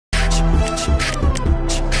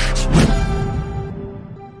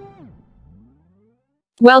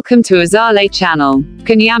Welcome to Azale channel.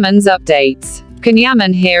 Yaman's updates.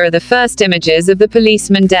 Yaman, here are the first images of the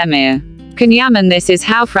policeman Demir. Yaman, this is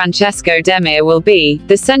how Francesco Demir will be,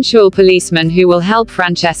 the sensual policeman who will help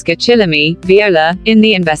Francesca Chillemi, Viola, in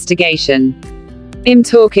the investigation. I'm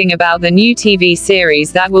talking about the new TV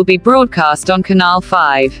series that will be broadcast on Kanal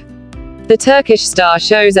 5. The Turkish star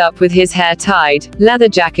shows up with his hair tied, leather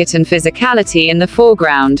jacket and physicality in the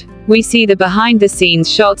foreground. We see the behind-the-scenes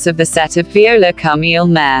shots of the set of Viola cum il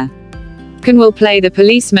Mare. Will play the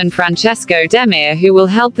policeman Francesco Demir, who will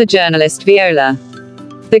help the journalist Viola.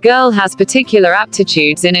 The girl has particular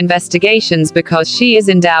aptitudes in investigations because she is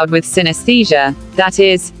endowed with synesthesia, that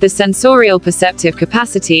is, the sensorial perceptive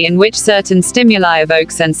capacity in which certain stimuli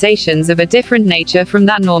evoke sensations of a different nature from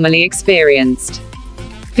that normally experienced.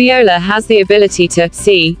 Viola has the ability to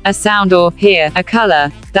see a sound or hear a color,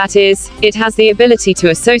 that is, it has the ability to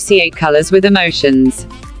associate colors with emotions.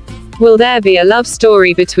 Will there be a love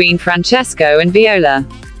story between Francesco and Viola?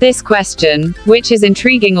 This question, which is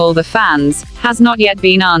intriguing all the fans, has not yet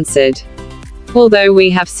been answered. Although we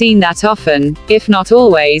have seen that often, if not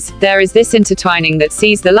always, there is this intertwining that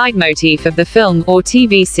sees the leitmotif of the film or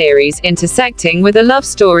TV series intersecting with a love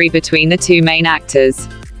story between the two main actors.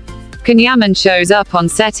 Yaman shows up on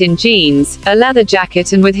set in jeans, a leather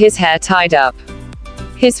jacket and with his hair tied up.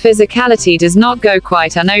 His physicality does not go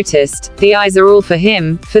quite unnoticed, the eyes are all for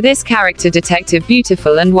him, for this character detective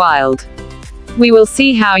beautiful and wild. We will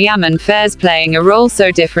see how Yaman fares playing a role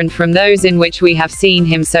so different from those in which we have seen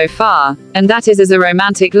him so far, and that is as a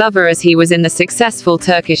romantic lover as he was in the successful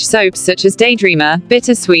Turkish soaps such as Daydreamer,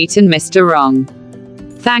 Bittersweet and Mr. Wrong.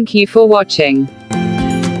 Thank you for watching.